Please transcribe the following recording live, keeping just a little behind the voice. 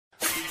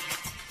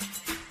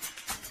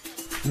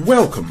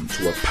Welcome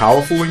to a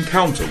powerful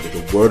encounter with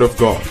the Word of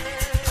God,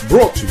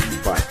 brought to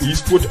you by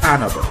Eastwood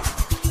Annabelle.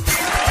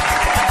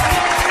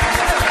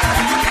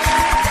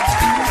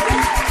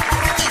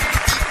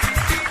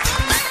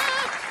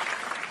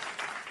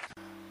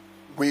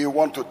 We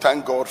want to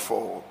thank God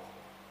for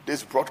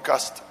this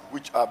broadcast,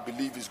 which I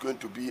believe is going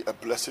to be a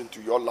blessing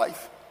to your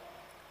life.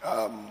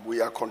 We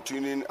are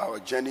continuing our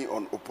journey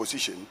on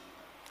opposition,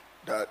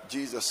 that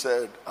Jesus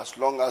said, as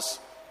long as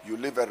you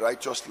live a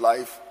righteous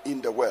life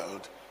in the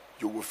world,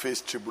 you will face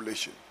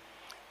tribulation.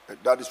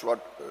 That is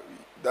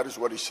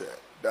what he said,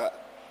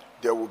 that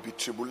there will be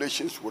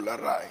tribulations will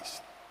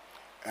arise.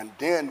 And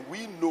then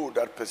we know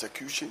that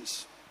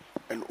persecutions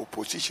and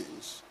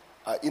oppositions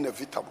are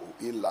inevitable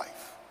in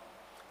life.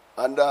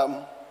 And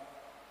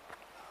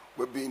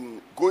we've been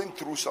going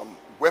through some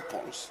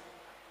weapons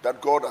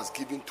that God has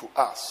given to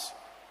us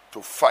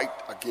to fight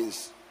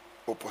against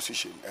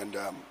opposition. And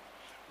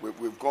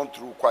we've gone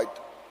through quite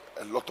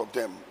a lot of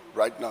them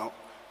right now.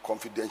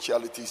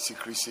 Confidentiality,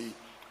 secrecy,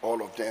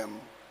 all of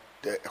them,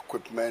 the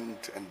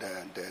equipment, and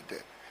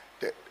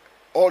the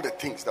all the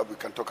things that we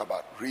can talk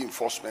about,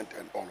 reinforcement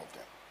and all of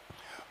them.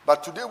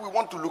 But today we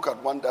want to look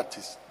at one that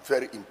is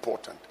very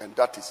important, and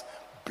that is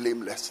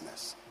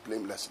blamelessness.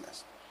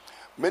 Blamelessness.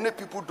 Many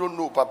people don't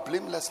know, but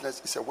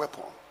blamelessness is a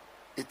weapon.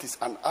 It is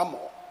an armor.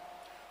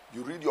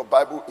 You read your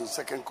Bible in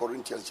 2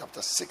 Corinthians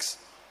chapter 6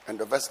 and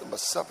the verse number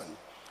 7.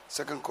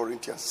 2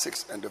 Corinthians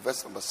 6 and the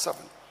verse number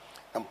 7.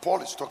 And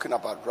Paul is talking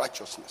about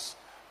righteousness.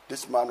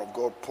 This man of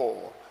God,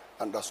 Paul,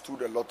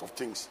 understood a lot of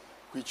things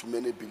which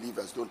many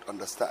believers don't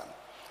understand.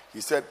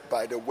 He said,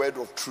 by the word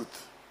of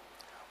truth,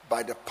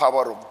 by the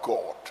power of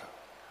God,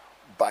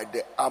 by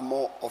the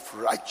armor of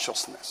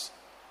righteousness,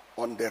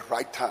 on the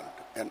right hand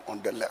and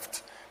on the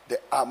left.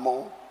 The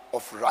armor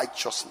of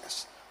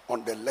righteousness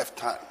on the left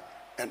hand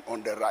and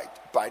on the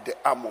right. By the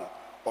armor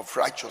of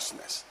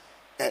righteousness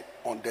and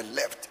on the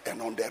left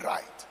and on the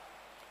right.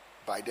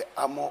 By the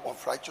armor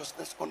of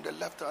righteousness on the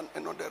left hand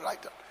and on the right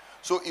hand.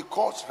 So he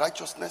calls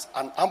righteousness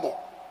an armor.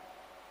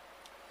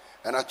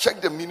 And I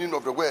checked the meaning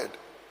of the word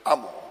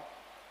armor,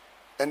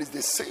 and it's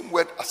the same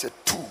word as a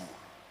tool.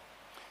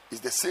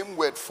 It's the same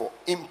word for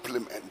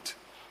implement,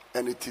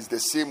 and it is the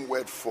same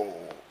word for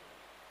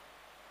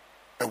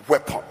a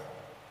weapon.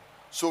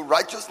 So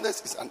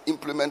righteousness is an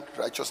implement,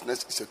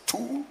 righteousness is a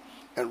tool,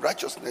 and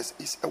righteousness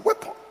is a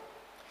weapon.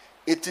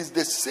 It is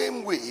the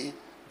same way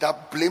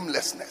that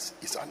blamelessness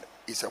is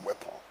a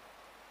weapon.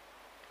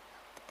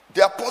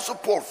 The Apostle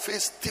Paul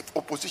faced stiff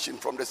opposition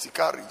from the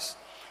Sicaries,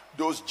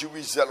 those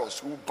Jewish zealots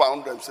who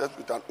bound themselves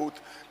with an oath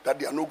that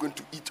they are not going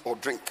to eat or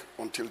drink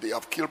until they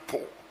have killed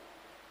Paul.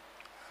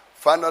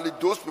 Finally,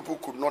 those people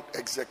could not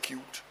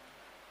execute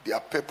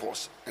their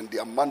purpose and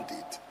their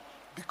mandate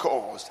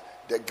because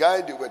the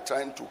guy they were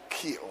trying to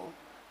kill,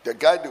 the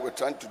guy they were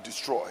trying to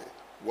destroy,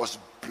 was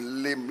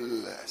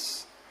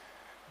blameless.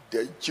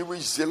 The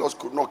Jewish zealots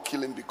could not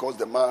kill him because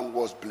the man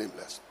was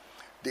blameless.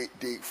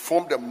 They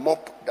formed a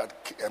mob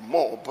that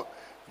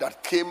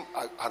came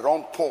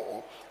around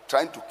Paul,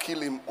 trying to kill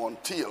him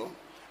until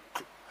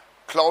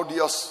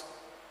Claudius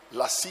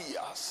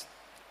Lysias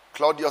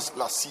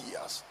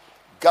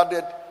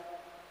gathered.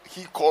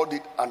 He called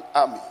it an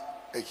army,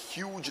 a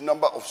huge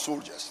number of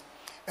soldiers,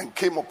 and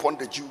came upon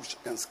the Jews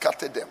and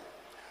scattered them.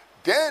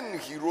 Then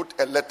he wrote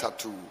a letter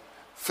to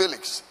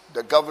Felix,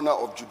 the governor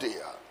of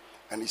Judea,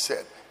 and he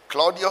said,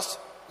 Claudius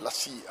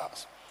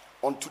Lysias,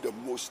 unto the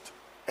most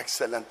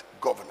excellent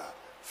governor,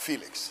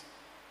 Felix,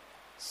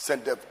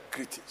 send them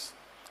greetings.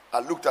 I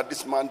looked at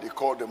this man they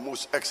call the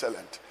most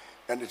excellent,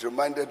 and it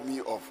reminded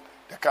me of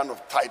the kind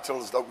of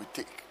titles that we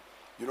take.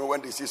 You know,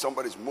 when they say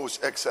somebody is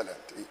most excellent,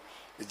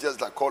 it's just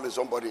like calling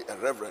somebody a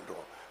reverend,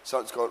 or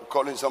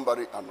calling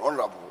somebody an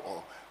honorable,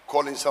 or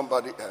calling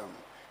somebody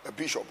a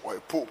bishop or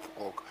a pope,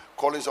 or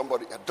calling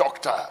somebody a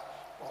doctor,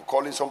 or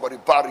calling somebody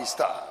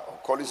barrister, or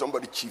calling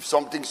somebody chief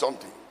something.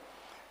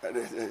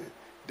 And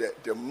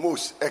the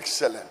most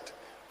excellent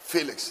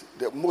Felix,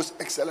 the most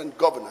excellent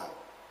governor,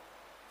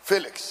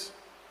 Felix.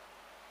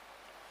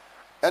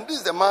 And this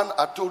is the man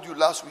I told you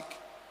last week.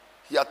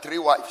 He had 3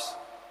 wives.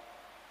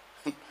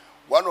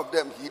 One of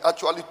them he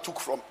actually took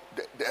from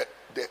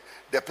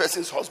the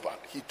person's husband.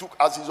 He took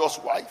Azizo's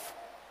wife,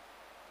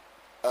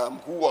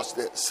 who was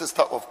the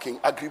sister of King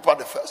Agrippa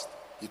I.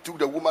 He took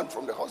the woman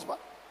from the husband,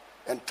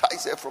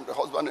 enticed her from the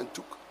husband and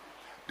took.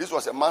 This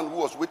was a man who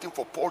was waiting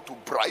for Paul to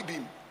bribe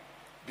him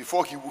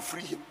before he would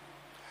free him.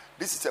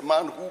 This is a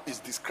man who is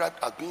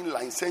described as being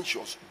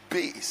licentious,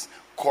 base,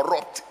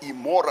 corrupt,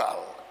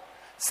 immoral.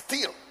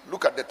 Still,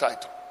 look at the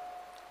title.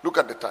 Look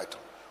at the title.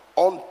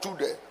 Unto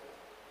the,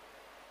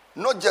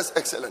 not just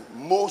excellent,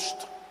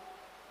 most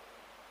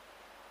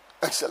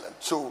excellent.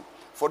 So,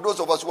 for those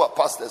of us who are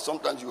pastors,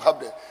 sometimes you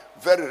have the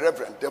very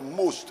reverend, the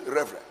most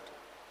reverend,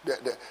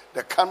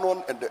 the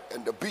canon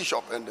and the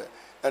bishop and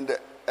the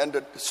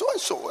so and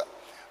so.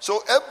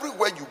 So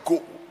everywhere you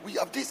go, we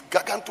have these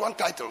gargantuan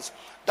titles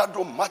that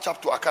don't match up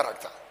to our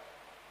character.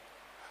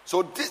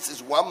 So this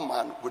is one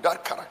man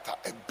without character,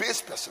 a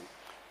base person,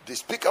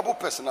 despicable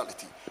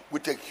personality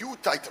with a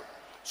huge title.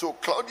 So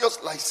Claudius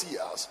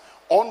Lysias,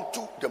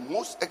 unto the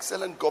most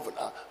excellent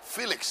governor,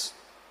 Felix,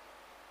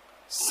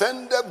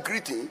 send them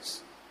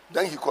greetings.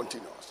 Then he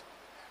continues.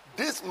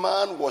 This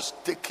man was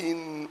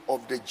taken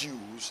of the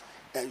Jews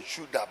and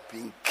should have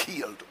been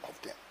killed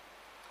of them.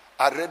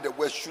 I read the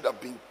word should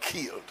have been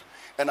killed.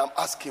 And I'm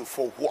asking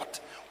for what?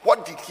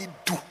 What did he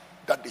do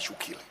that they should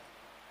kill him?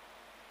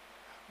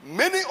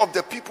 Many of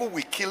the people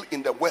we kill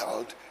in the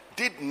world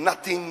did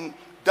nothing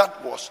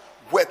that was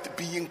worth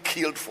being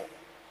killed for.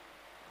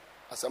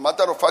 As a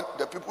matter of fact,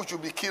 the people who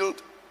should be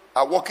killed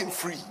are walking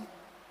free.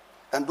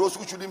 And those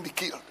who shouldn't be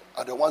killed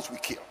are the ones we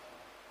kill.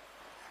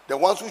 The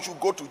ones who should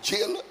go to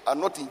jail are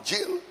not in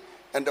jail.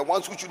 And the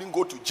ones who shouldn't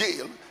go to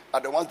jail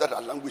are the ones that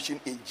are languishing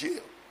in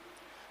jail.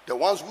 The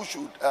ones who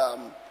should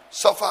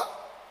suffer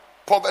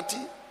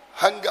poverty,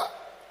 hunger,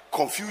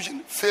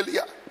 confusion,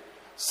 failure,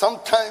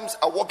 sometimes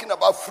are walking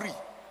about free.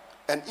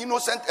 And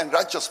innocent and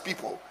righteous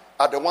people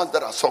are the ones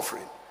that are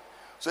suffering.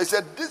 So he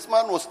said, this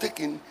man was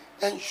taken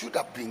and should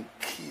have been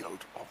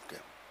killed of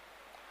them.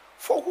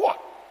 For what?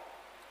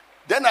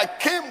 Then I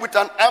came with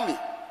an army.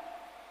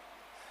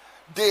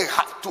 They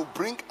have to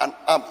bring an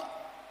army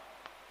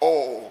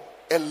or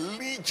a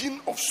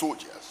legion of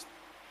soldiers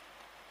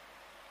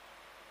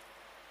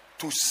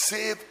to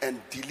save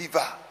and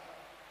deliver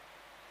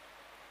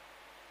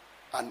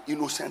an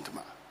innocent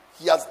man.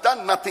 He has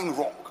done nothing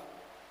wrong.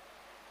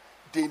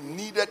 They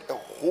needed a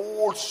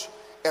whole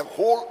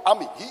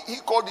army. He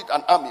called it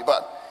an army,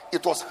 but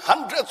it was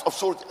hundreds of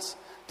soldiers.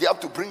 They have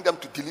to bring them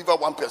to deliver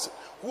one person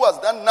who has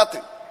done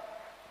nothing.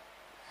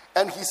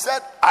 And he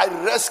said, I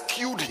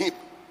rescued him,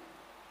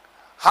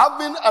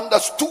 having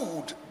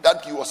understood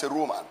that he was a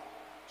Roman.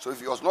 So if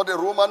he was not a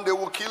Roman, they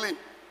will kill him.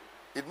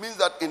 It means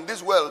that in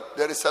this world,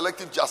 there is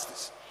selective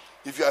justice.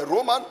 If you are a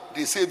Roman,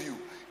 they save you.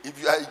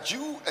 If you are a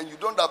Jew and you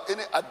don't have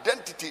any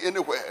identity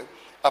anywhere,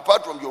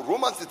 apart from your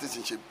Roman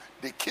citizenship,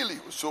 they kill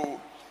you. So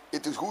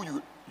it is who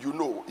you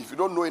know. If you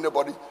don't know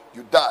anybody,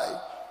 you die.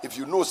 If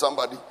you know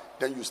somebody,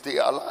 then you stay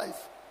alive.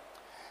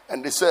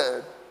 And they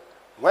said,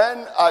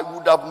 when I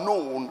would have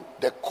known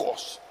the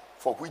cause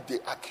for which they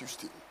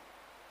accused him,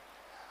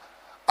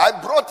 I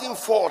brought him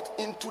forth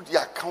into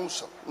their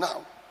council.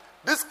 Now,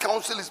 this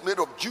council is made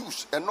of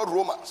Jews and not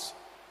Romans.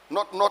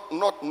 Not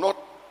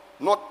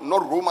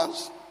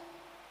Romans.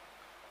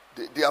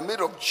 They are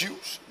made of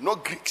Jews,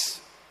 not Greeks.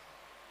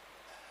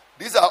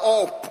 These are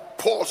all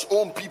Paul's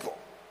own people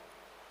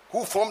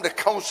who formed the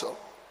council.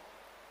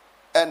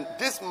 And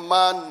this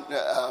man,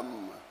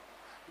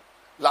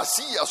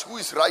 Lysias, who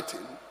is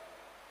writing,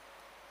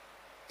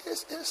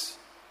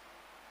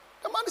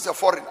 the man is a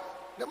foreigner.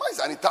 The man is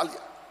an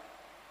Italian.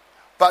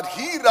 But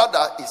he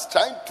rather is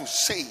trying to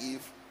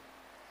save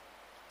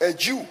a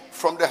Jew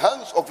from the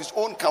hands of his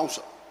own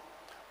council.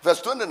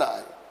 Verse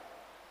 29.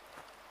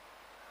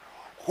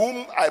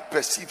 Whom I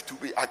perceive to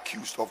be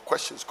accused of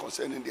questions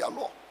concerning their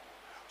law.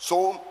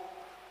 So,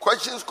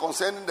 questions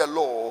concerning the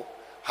law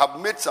have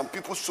made some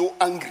people so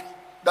angry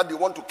that they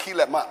want to kill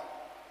a man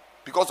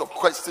because of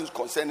questions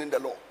concerning the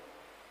law.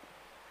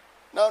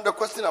 Now, the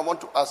question I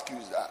want to ask you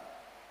is that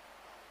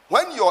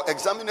when your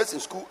examiners in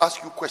school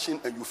ask you a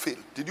question and you fail,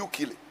 did you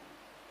kill it?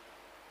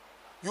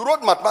 You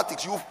wrote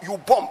mathematics, you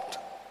bombed.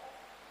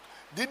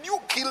 Did you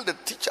kill the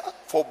teacher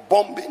for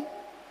bombing?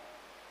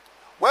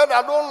 Well,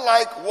 I don't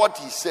like what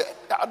he said.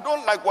 I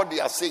don't like what they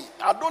are saying.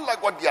 I don't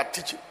like what they are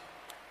teaching.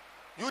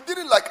 You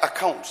didn't like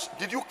accounts.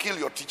 Did you kill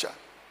your teacher?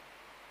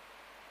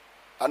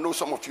 I know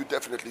some of you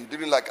definitely. You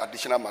didn't like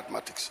additional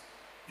mathematics.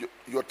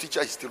 Your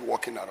teacher is still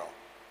walking around,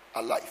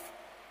 alive.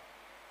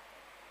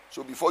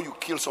 So before you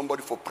kill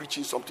somebody for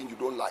preaching something you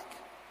don't like,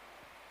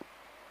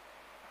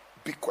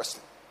 big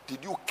question.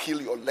 Did you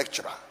kill your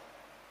lecturer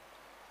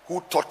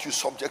who taught you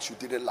subjects you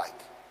didn't like?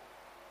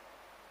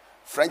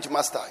 French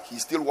master,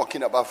 he's still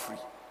walking about free.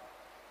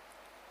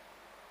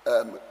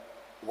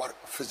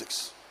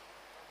 Physics.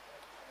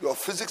 Your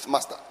physics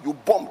master, you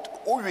bombed.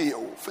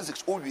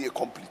 Physics,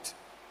 complete.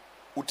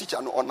 U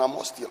teacher no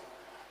onamo still.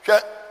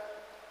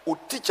 U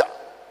teacher.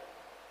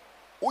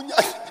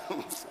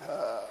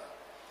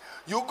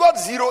 You got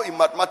 0 in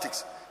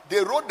mathematics.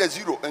 They wrote the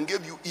 0 and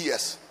gave you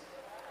ES.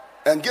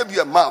 And gave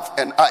you a mouth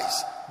and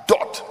eyes.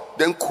 Dot.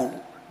 Then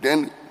cool.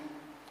 Then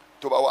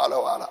toba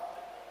wala.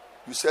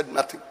 You said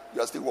nothing.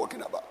 You are still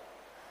walking about.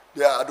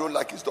 Yeah, I don't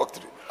like his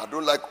doctrine. I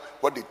don't like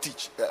what they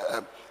teach.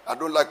 I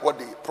don't like what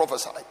they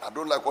prophesy. I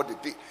don't like what they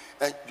did.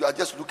 And you are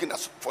just looking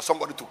for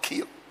somebody to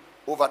kill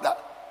over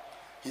that.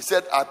 He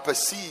said, I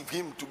perceive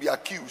him to be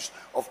accused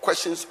of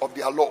questions of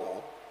their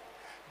law.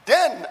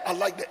 Then, I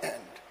like the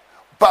end.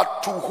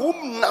 But to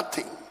whom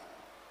nothing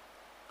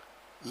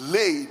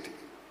laid,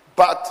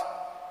 but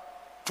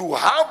to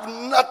have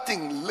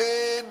nothing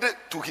laid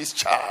to his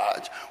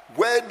charge,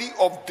 worthy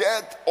of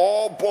death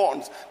or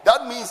bonds.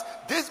 That means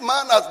this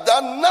man has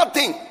done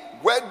nothing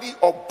worthy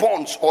of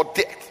bonds or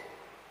death.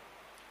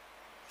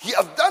 He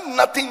has done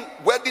nothing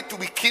worthy to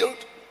be killed.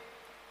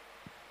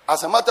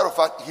 As a matter of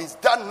fact, he's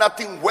done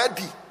nothing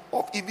worthy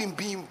of even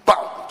being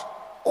bound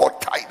or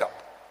tied up.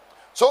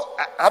 So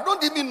I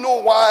don't even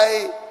know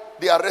why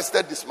they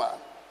arrested this man.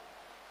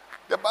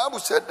 The Bible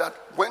said that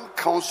when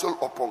council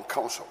upon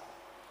council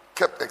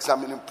kept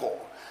examining Paul,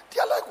 they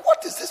are like,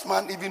 what is this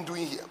man even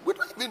doing here? We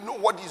don't even know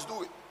what he's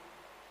doing.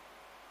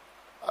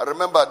 I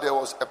remember there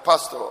was a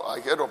pastor, I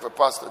heard of a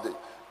pastor,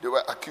 they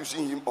were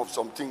accusing him of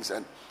some things,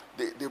 and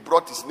they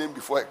brought his name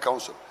before a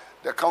council.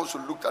 The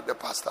council looked at the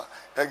pastor,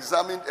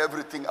 examined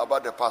everything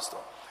about the pastor.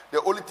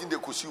 The only thing they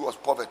could see was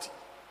poverty.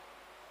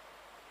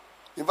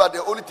 In fact,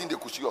 the only thing they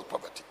could see was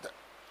poverty.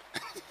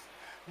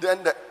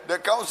 Then the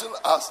council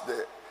asked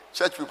the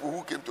church people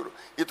who came to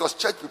it was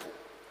church people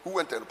who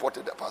went and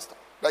reported the pastor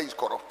that he's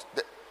corrupt.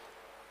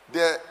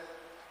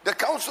 The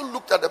council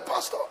looked at the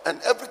pastor and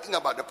everything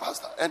about the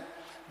pastor, and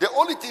the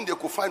only thing they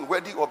could find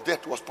worthy of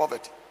death was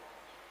poverty.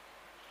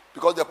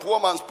 Because the poor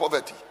man's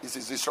poverty is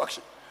his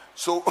destruction.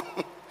 So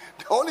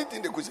the only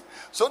thing they could see.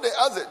 So they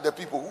asked the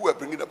people who were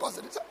bringing the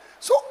pastor, they said,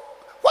 so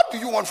what do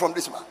you want from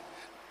this man?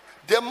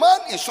 The man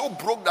is so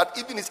broke that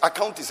even his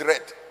account is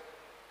red.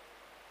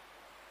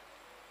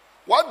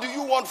 What do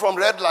you want from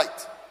red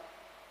light?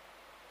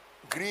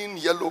 Green,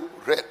 yellow,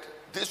 red.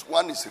 This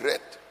one is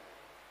red.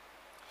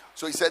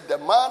 So he said, the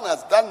man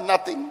has done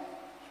nothing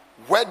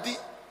worthy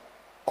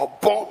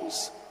of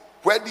bonds,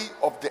 worthy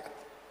of death.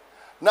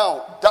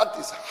 Now, that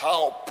is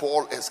how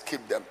Paul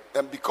escaped them.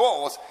 And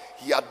because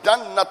he had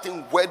done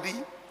nothing worthy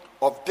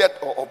of death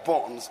or of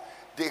bonds,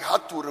 they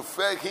had to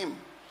refer him.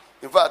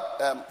 In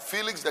fact,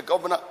 Felix, the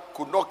governor,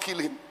 could not kill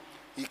him.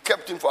 He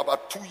kept him for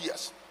about 2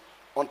 years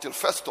until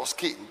Festus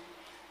came.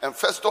 And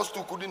Festus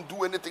too couldn't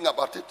do anything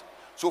about it.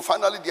 So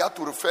finally, they had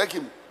to refer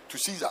him to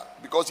Caesar.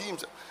 Because he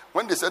himself,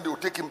 when they said they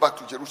would take him back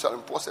to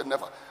Jerusalem, Paul said,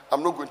 never,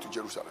 I'm not going to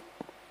Jerusalem.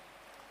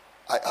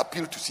 I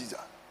appeal to Caesar.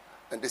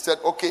 And they said,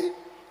 okay,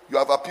 you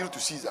have appealed to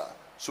Caesar,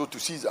 so to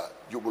Caesar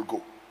you will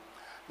go.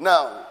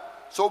 Now,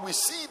 so we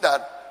see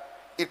that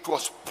it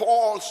was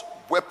Paul's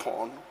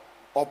weapon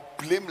of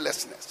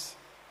blamelessness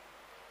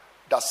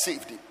that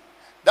saved him.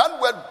 That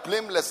word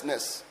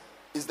blamelessness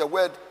is the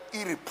word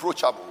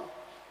irreproachable.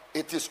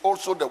 It is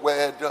also the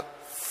word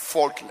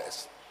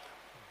faultless.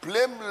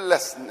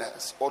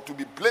 Blamelessness, or to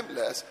be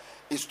blameless,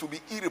 is to be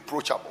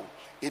irreproachable.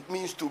 It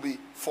means to be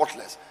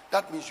faultless.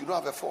 That means you don't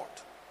have a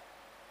fault.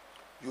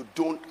 You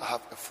don't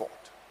have a fault.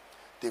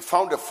 They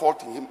found a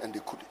fault in him and they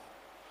couldn't.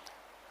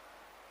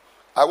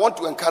 I want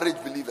to encourage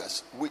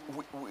believers.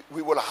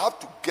 We will have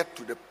to get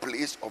to the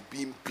place of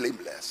being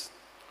blameless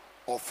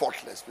or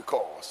faultless,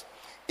 because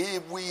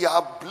if we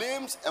have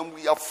blames and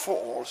we have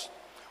faults,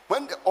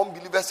 when the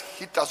unbelievers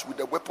hit us with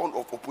the weapon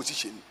of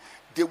opposition,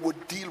 they will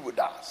deal with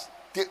us.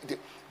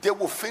 They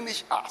will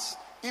finish us.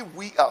 If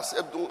we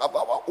ourselves don't have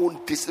our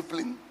own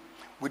discipline,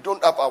 we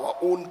don't have our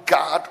own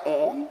guard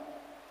on,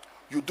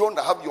 you don't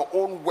have your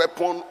own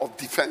weapon of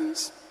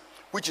defense,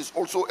 which is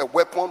also a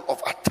weapon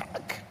of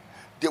attack,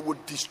 they will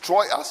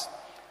destroy us.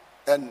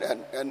 And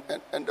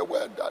the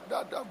word,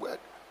 that word,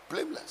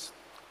 blameless.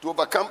 To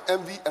overcome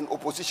envy and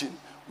opposition,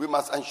 we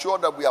must ensure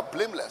that we are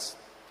blameless.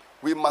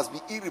 We must be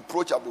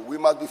irreproachable. We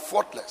must be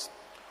faultless.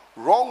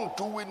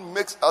 Wrongdoing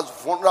makes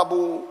us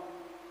vulnerable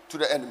to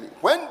the enemy.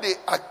 When they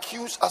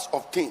accuse us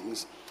of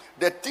things,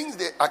 the things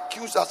they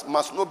accuse us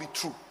must not be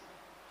true.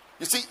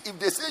 You see, if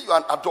they say you are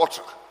an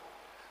adulterer,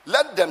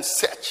 let them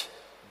search,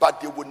 but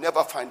they will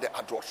never find the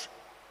adulterer.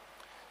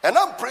 And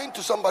I'm praying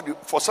to somebody,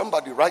 for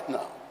somebody right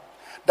now,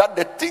 that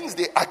the things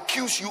they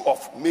accuse you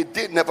of, may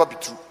they never be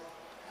true.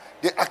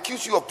 They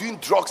accuse you of doing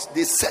drugs,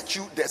 they search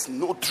you, there's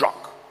no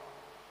drug.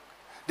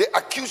 They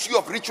accuse you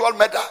of ritual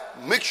murder,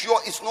 make sure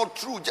it's not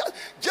true.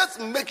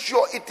 Just make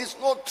sure it is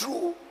not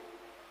true.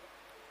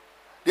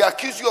 They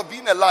accuse you of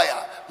being a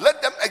liar.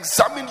 Let them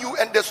examine you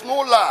and there's no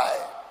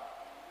lie.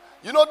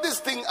 You know this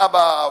thing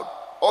about,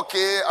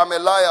 okay, I'm a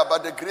liar,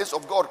 but the grace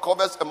of God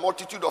covers a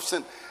multitude of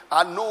sins.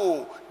 I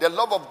know the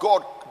love of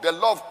God, the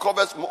love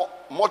covers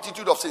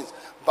multitude of sins.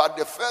 But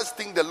the first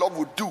thing the love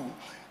would do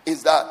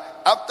is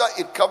that after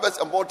it covers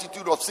a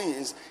multitude of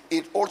sins,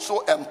 it also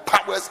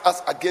empowers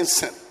us against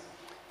sin.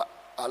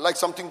 I like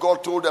something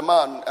God told a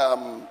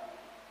man,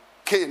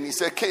 Cain. He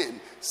said, Cain,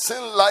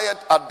 sin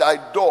lieth at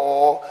thy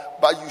door,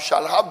 but you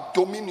shall have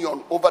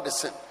dominion over the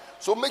sin.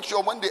 So make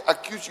sure when they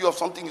accuse you of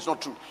something is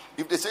not true.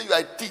 If they say you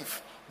are a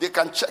thief, they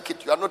can check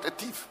it. You are not a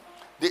thief.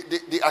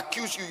 They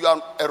accuse you, you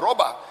are a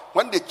robber.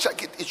 When they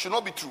check it, it should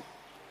not be true.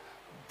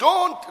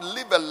 Don't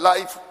live a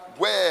life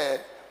where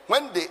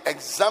when they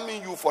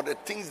examine you for the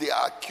things they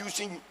are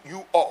accusing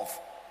you of,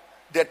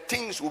 the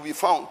things will be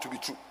found to be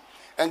true.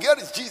 And here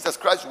is Jesus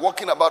Christ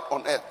walking about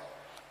on earth.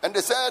 And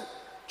they said,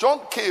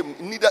 John came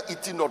neither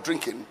eating nor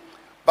drinking,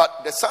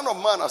 but the Son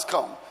of Man has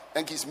come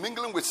and he's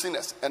mingling with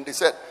sinners. And they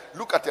said,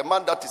 look at a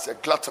man that is a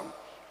glutton,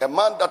 a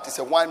man that is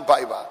a wine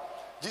bibber.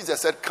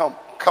 Jesus said, come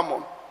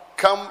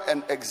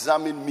and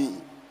examine me.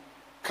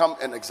 Come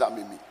and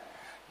examine me.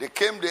 They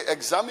came, they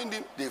examined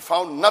him, they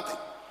found nothing.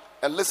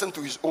 And listen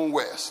to his own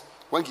words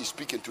when he's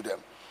speaking to them.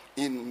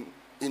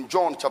 In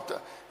John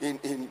chapter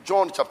 8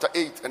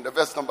 and the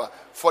verse number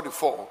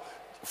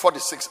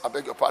 46, I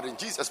beg your pardon,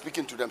 Jesus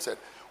speaking to them said,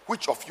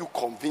 which of you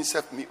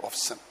convinceth me of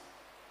sin?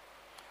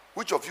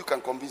 Which of you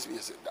can convince me? He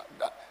said,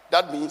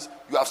 that means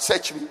you have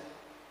searched me.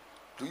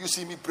 Do you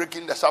see me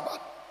breaking the Sabbath?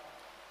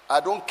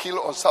 I don't kill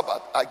on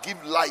Sabbath. I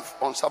give life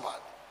on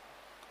Sabbath.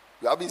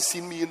 You haven't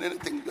seen me in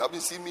anything. You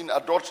haven't seen me in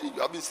adultery.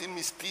 You haven't seen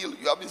me steal.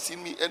 You haven't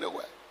seen me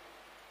anywhere.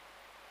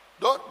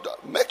 Don't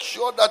make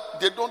sure that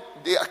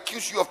they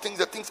accuse you of things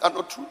that things are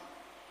not true.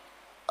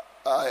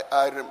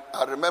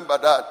 I remember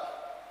that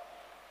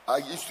I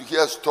used to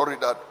hear a story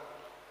that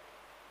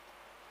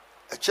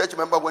a church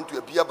member went to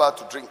a beer bar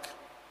to drink.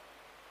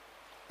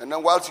 And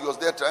then whilst he was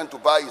there trying to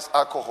buy his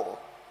alcohol,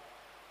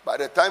 by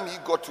the time he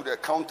got to the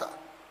counter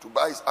to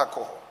buy his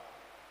alcohol,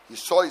 he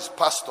saw his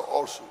pastor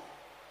also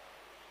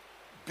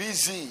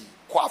busy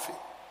quaffing.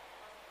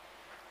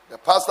 The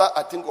pastor,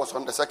 I think, was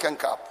on the second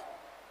cup.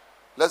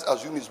 Let's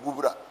assume it's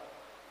Bubura.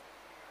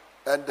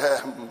 And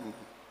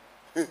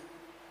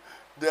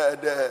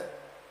the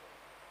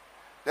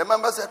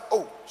member said,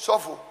 "Oh,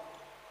 Sofo,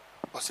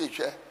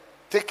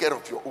 take care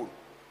of your own.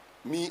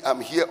 Me,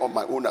 I'm here on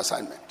my own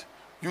assignment.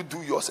 You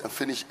do yours and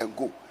finish and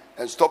go.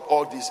 And stop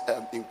all this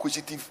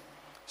inquisitive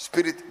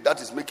spirit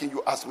that is making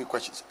you ask me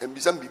questions."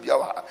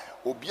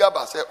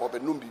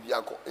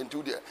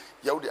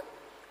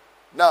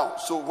 Now,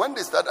 so when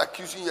they start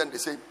accusing you and they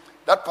say,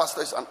 that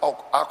pastor is an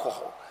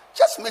alcohol,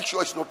 just make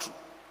sure it's not true.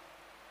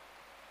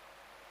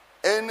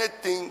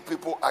 Anything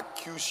people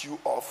accuse you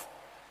of,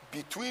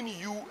 between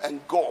you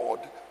and God,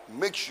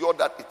 make sure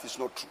that it is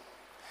not true.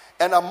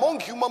 And among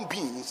human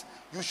beings,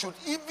 you should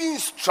even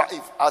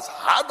strive as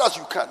hard as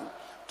you can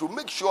to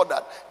make sure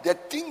that the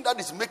thing that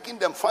is making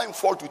them find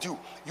fault with you,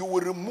 you will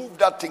remove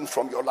that thing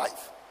from your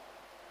life.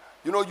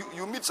 You know,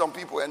 you meet some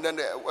people and then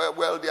they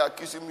are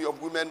accusing me of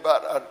women,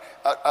 but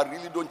I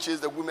really don't chase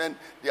the women.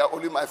 They are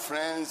only my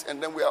friends,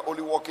 and then we are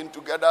only walking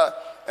together.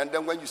 And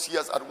then when you see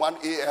us at 1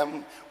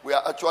 a.m., we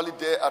are actually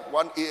there at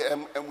 1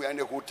 a.m. and we are in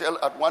a hotel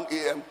at 1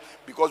 a.m.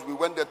 because we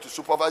went there to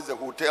supervise the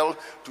hotel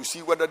to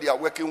see whether they are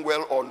working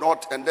well or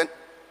not. And then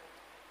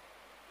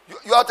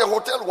you are at a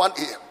hotel 1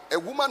 a.m. A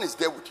woman is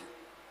there with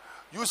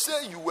you. You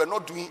say you were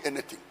not doing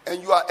anything,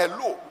 and you are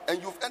alone,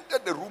 and you've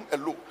entered the room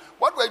alone.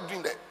 What were you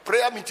doing there?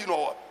 Prayer meeting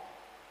or what?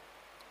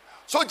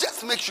 So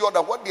just make sure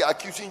that what they are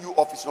accusing you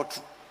of is not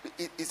true.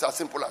 It's as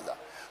simple as that.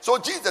 So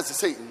Jesus is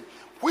saying,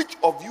 which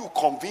of you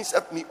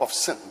convinceth me of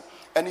sin?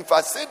 And if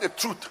I say the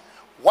truth,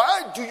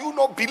 why do you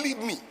not believe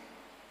me?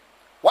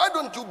 Why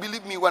don't you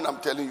believe me when I'm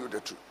telling you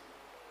the truth?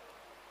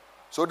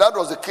 So that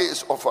was the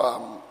case of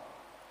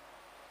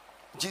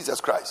Jesus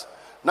Christ.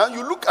 Now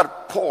you look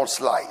at Paul's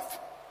life,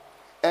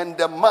 and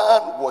the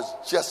man was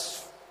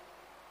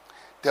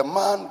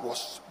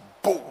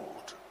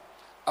bold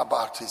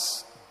about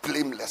his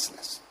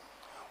blamelessness.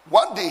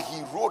 One day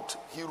he wrote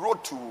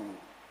to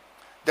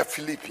the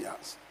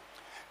Philippians,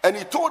 and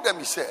he told them,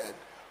 he said,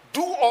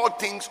 do all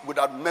things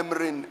without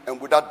murmuring and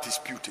without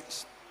disputing.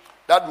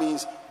 That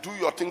means do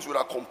your things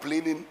without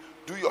complaining,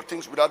 do your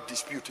things without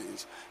disputing.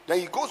 Then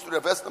he goes to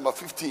the verse number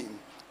 15,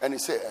 and he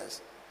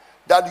says,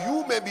 that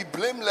you may be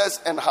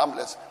blameless and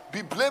harmless.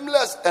 Be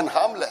blameless and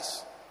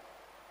harmless.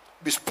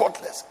 Be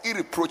spotless,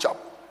 irreproachable,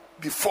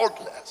 be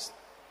faultless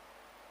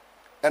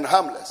and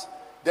harmless.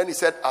 Then he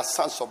said, as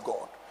sons of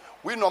God.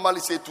 We normally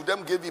say to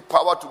them gave you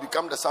power to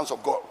become the sons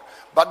of God.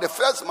 But the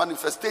first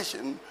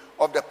manifestation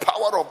of the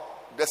power of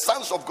the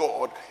sons of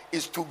God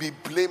is to be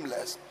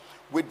blameless,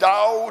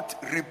 without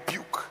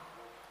rebuke.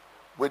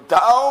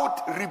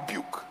 Without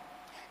rebuke.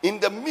 In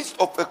the midst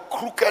of a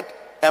crooked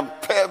and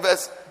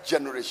perverse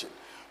generation.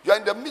 You are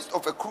in the midst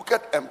of a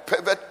crooked and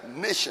perverse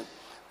nation.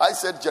 I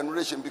said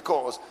generation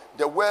because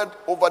the word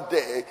over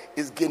there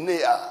is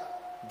Genea.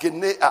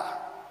 Genea.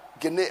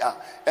 Genea.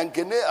 And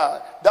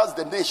Genea, that's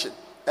the nation.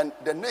 And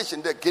the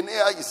nation, the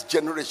Genea is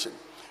generation.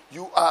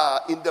 You are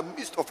in the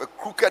midst of a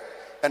crooked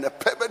and a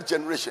perverse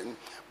generation,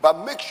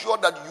 but make sure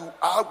that you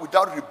are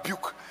without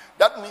rebuke.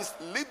 That means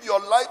live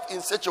your life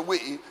in such a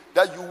way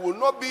that you will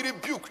not be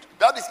rebuked.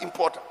 That is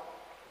important.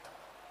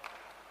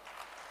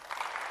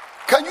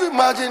 Can you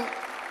imagine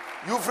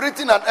you've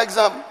written an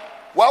exam,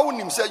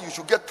 Wawunim said you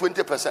should get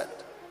 20%,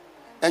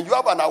 and you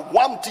have an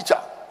awam teacher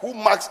who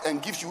marks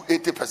and gives you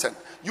 80%.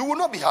 You will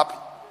not be happy.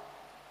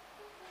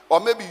 Or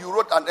maybe you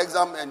wrote an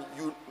exam and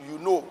you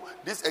know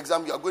this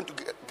exam you are going to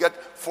get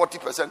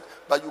 40%,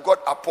 but you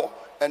got APO,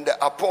 and the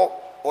APO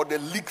or the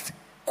leaked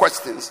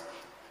questions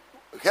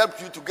helped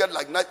you to get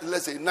like,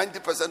 let's say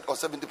 90% or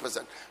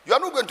 70%. You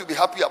are not going to be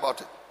happy about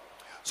it.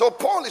 So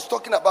Paul is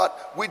talking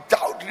about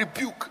without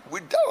rebuke.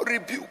 Without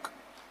rebuke.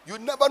 You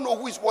never know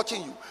who is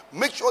watching you.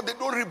 Make sure they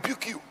don't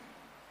rebuke you.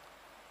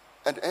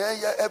 And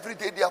every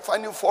day they are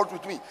finding fault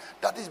with me.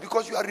 That is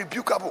because you are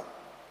rebukable.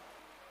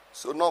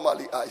 So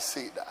normally I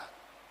say that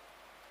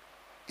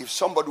if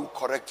somebody will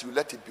correct you,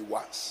 let it be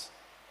once.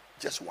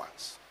 Just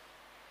once.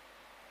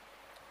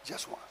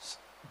 Just once.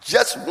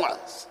 Just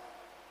once.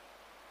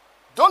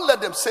 Don't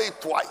let them say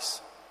it twice.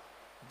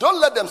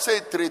 Don't let them say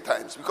it 3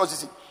 times. Because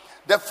you see,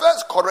 the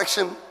first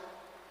correction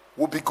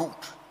will be good.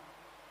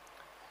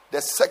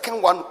 The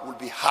second one will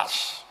be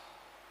harsh.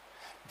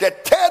 The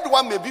third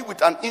one may be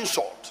with an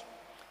insult.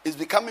 It's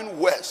becoming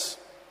worse.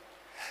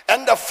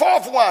 And the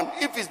fourth one,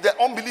 if it's the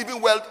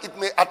unbelieving world, it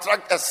may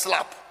attract a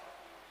slap.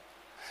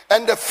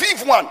 And the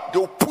fifth one, they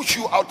will push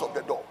you out of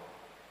the door.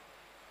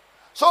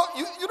 So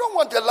you don't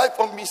want a life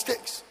of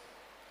mistakes.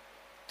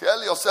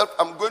 Tell yourself,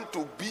 I'm going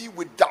to be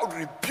without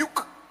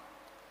rebuke.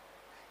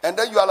 And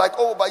then you are like,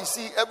 oh, but you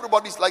see,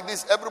 everybody's like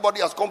this.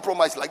 Everybody has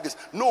compromised like this.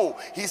 No,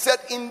 he said,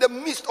 in the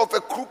midst of a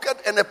crooked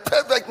and a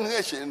perfect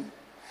nation,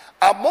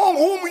 among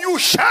whom you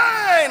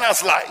shine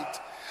as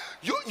light.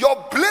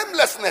 Your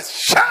blamelessness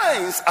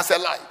shines as a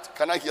light.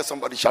 Can I hear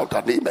somebody shout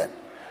an amen?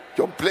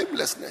 Your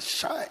blamelessness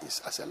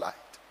shines as a light.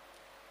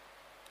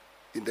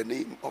 In the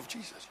name of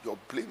Jesus, your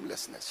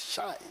blamelessness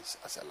shines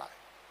as a light.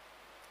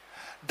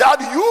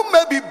 That you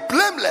may be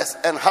blameless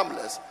and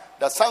harmless,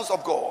 the sons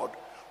of God,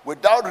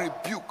 without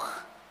rebuke,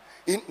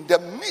 in the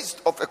midst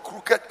of a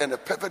crooked and a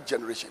perfect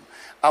generation,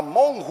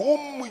 among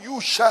whom you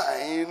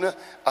shine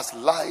as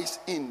lights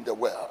in the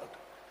world.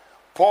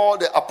 Paul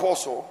the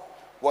apostle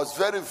was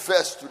very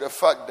versed to the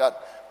fact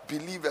that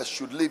believers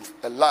should live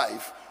a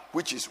life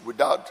which is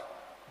without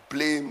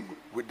blame,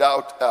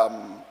 without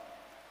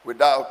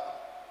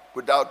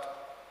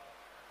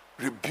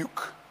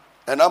rebuke.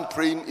 And I'm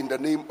praying in the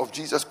name of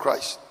Jesus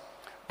Christ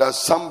that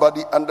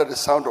somebody under the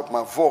sound of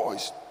my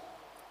voice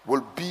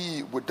will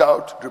be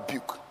without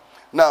rebuke.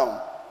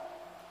 Now,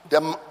 the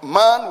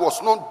man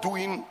was not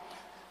doing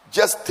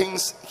just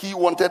things he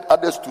wanted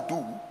others to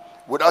do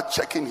without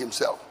checking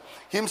himself.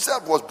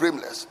 Himself was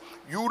blameless.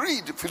 You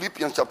read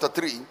Philippians chapter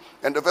 3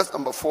 and the verse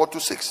number 4 to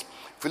 6.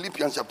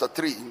 Philippians chapter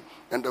 3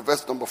 and the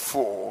verse number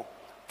 4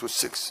 to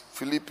 6.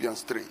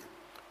 Philippians 3,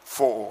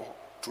 4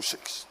 to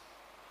 6.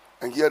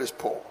 And here is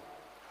Paul.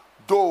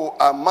 Though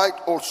I might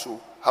also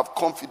have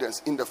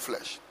confidence in the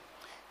flesh,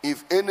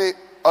 if any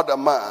other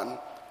man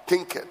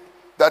thinketh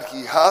that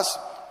he has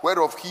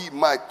whereof he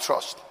might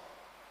trust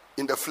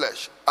in the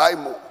flesh, I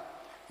more.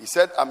 He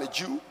said, I'm a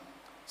Jew,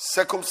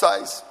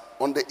 circumcised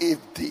on the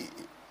 8th day,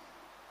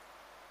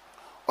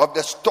 of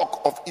the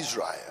stock of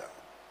Israel,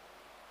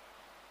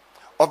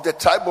 of the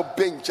tribe of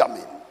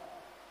Benjamin,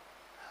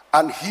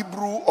 and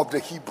Hebrew of the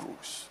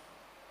Hebrews.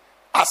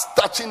 As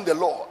touching the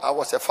law, I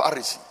was a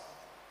Pharisee.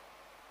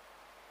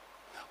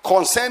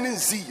 Concerning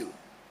zeal,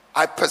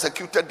 I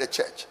persecuted the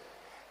church.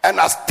 And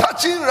as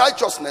touching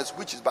righteousness,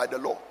 which is by the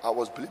law, I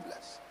was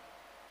blameless.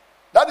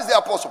 That is the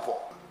Apostle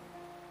Paul.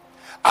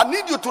 I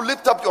need you to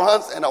lift up your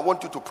hands and I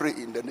want you to pray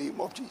in the name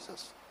of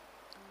Jesus.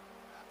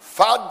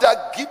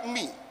 Father, give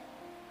me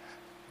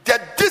the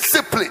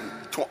discipline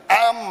to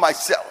arm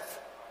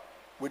myself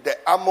with the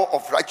armor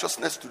of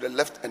righteousness to the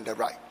left and the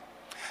right,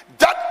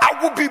 that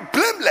I will be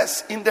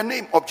blameless in the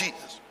name of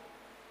Jesus.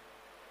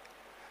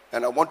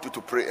 And I want you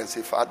to pray and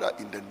say, Father,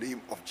 in the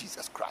name of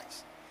Jesus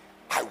Christ,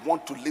 I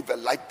want to live a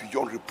life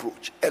beyond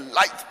reproach, a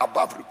life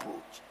above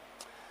reproach.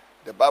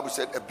 The Bible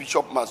said a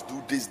bishop must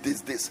do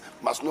this,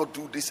 must not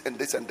do this and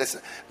this and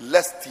this,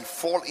 lest he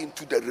fall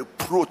into the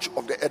reproach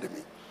of the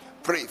enemy.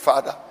 Pray,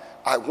 Father,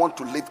 I want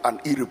to live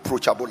an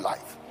irreproachable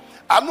life.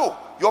 I know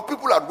your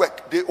people at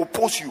work, they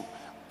oppose you,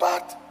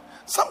 but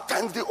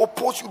sometimes they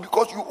oppose you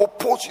because you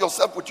oppose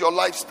yourself with your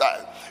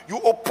lifestyle. You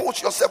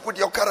oppose yourself with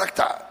your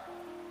character.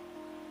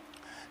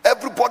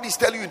 Everybody's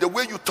telling you the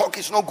way you talk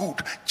is not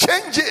good.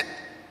 Change it.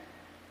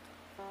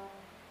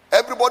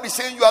 Everybody's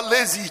saying you are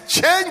lazy.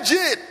 Change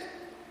it.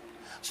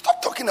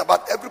 Stop talking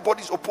about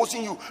everybody's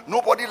opposing you.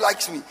 Nobody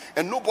likes me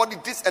and nobody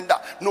this and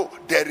that. No,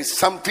 there is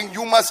something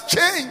you must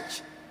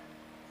change.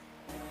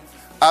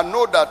 I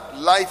know that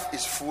life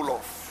is full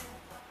of,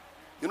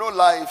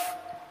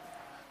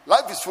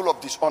 life is full of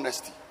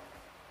dishonesty.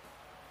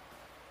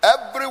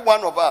 Every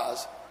one of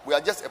us, we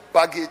are just a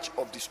baggage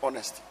of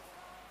dishonesty.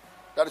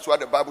 That is why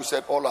the Bible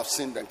said all have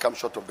sinned and come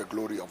short of the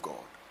glory of God.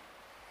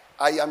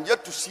 I am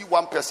yet to see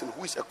one person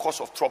who is a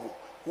cause of trouble,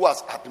 who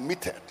has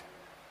admitted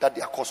that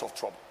they are cause of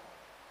trouble.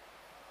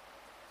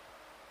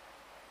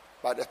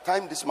 By the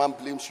time this man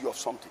blames you of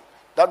something,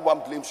 that one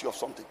blames you of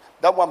something,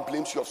 that one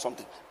blames you of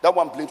something, that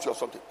one blames you of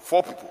something.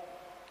 4 people.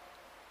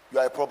 You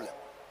are a problem.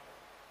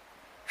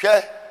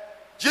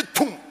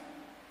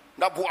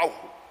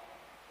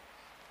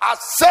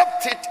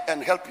 Accept it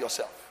and help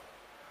yourself.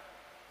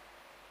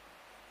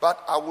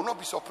 But I will not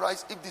be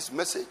surprised if this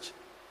message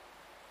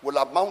will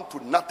amount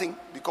to nothing,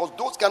 because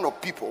those kind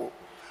of people,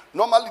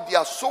 normally they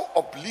are so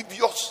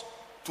oblivious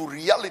to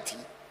reality.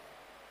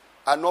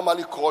 I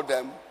normally call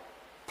them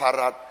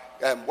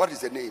what is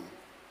the name?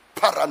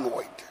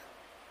 Paranoid.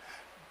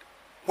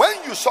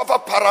 When you suffer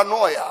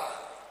paranoia,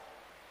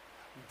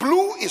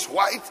 blue is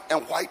white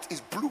and white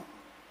is blue.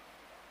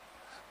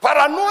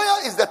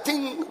 Paranoia is the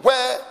thing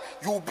where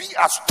you'll be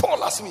as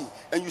tall as me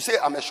and you say,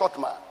 I'm a short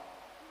man.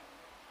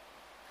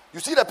 You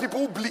see the people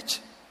who bleach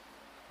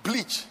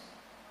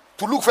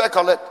to look fair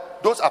colored,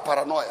 those are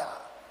paranoia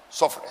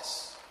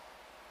sufferers.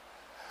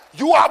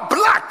 You are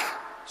black.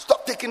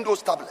 Stop taking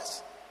those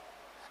tablets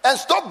and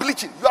stop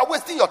bleaching. You are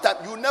wasting your time.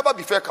 You will never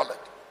be fair colored.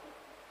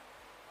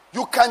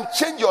 You can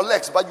change your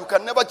legs, but you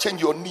can never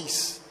change your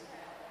knees.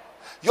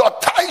 Your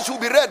thighs will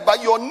be red,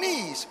 but your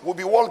knees will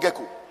be wall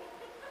gecko.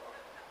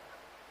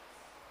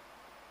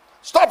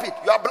 Stop it.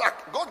 You are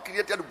black. God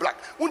created black.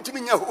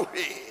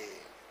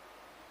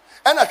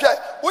 And I say,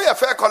 we are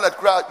fair colored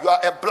crowd. You are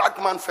a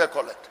black man, fair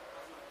colored.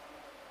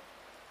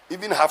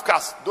 Even half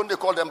caste, don't they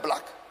call them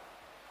black?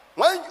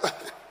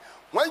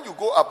 When you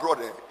go abroad,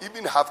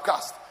 even half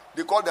caste,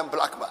 they call them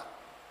black man.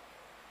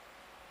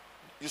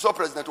 You saw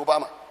President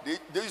Obama,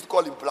 they used to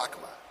call him black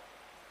man.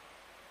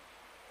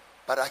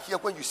 But I hear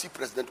when you see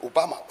President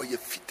Obama, oh, you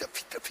fita.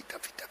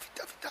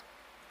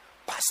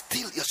 But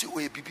still, you say, oh,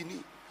 you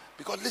bibini.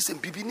 Because listen,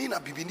 bibini na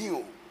bibini.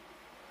 Oh.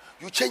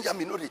 You change, I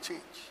mean, no, they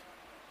change.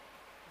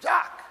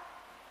 Jack.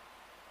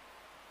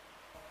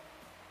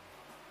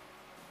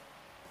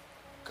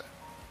 Okay.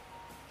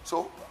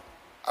 So,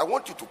 I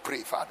want you to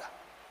pray, Father.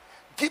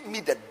 Give me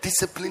the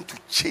discipline to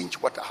change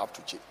what I have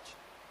to change.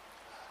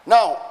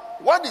 Now,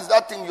 what is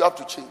that thing you have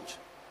to change?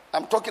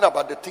 I'm talking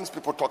about the things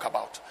people talk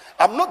about.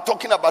 I'm not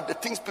talking about the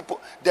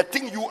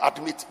thing you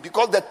admit.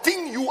 Because the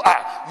thing you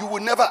are, you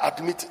will never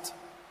admit it.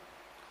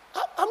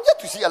 I'm yet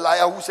to see a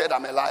liar who said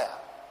I'm a liar.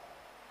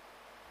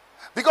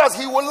 Because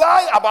he will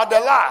lie about the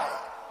lie.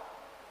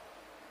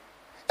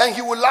 And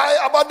he will lie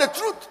about the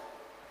truth.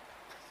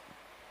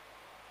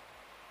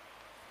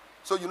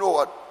 So you know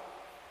what?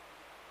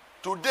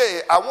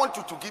 Today, I want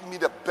you to give me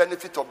the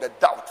benefit of the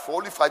doubt for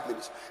only 5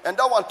 minutes. And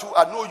that one too,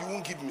 I know you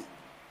won't give me.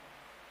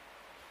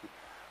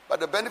 But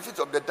the benefit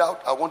of the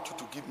doubt I want you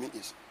to give me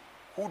is,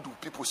 who do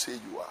people say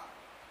you are?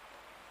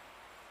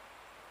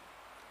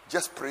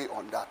 Just pray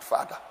on that,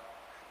 Father.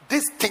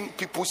 This thing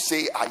people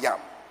say I am,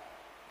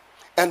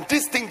 and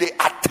this thing they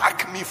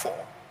attack me for,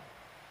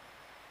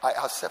 I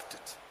accept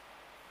it.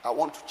 I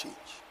want to change.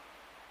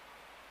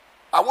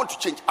 I want to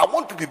change. I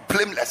want to be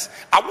blameless.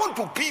 I want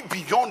to be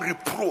beyond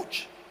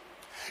reproach.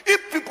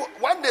 If people,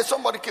 one day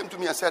somebody came to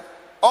me and said,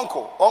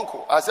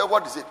 Uncle, I said,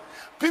 what is it?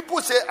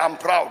 People say I'm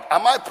proud.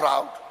 Am I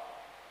proud?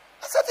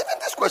 I said, even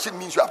this question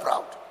means you are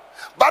proud.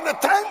 By the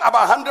time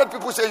about 100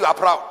 people say you are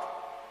proud,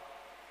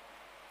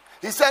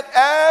 he said,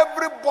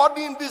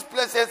 everybody in this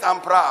place says I'm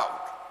proud.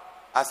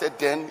 I said,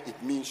 then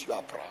it means you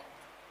are proud.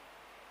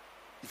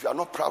 If you are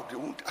not proud, they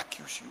won't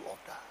accuse you of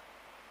that.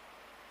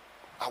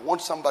 I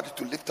want somebody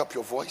to lift up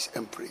your voice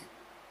and pray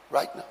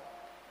right now.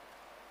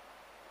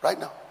 Right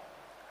now.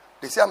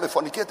 They say I'm a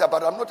fornicator,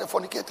 but I'm not a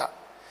fornicator.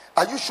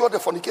 Are you sure the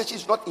fornication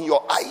is not in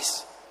your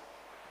eyes?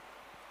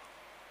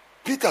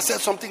 Peter said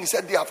something. He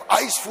said they have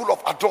eyes full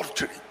of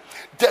adultery.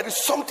 There is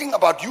something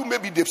about you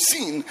maybe they've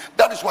seen.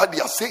 That is why they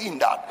are saying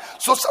that.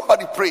 So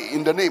somebody pray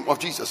in the name of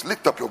Jesus.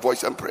 Lift up your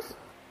voice and pray.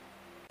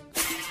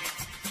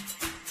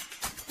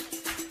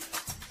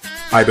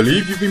 I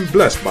believe you've been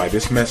blessed by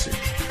this message.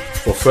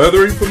 For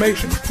further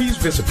information, please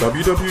visit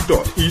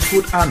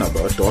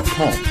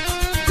www.eastwoodanaba.com.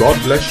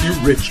 God bless you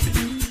richly.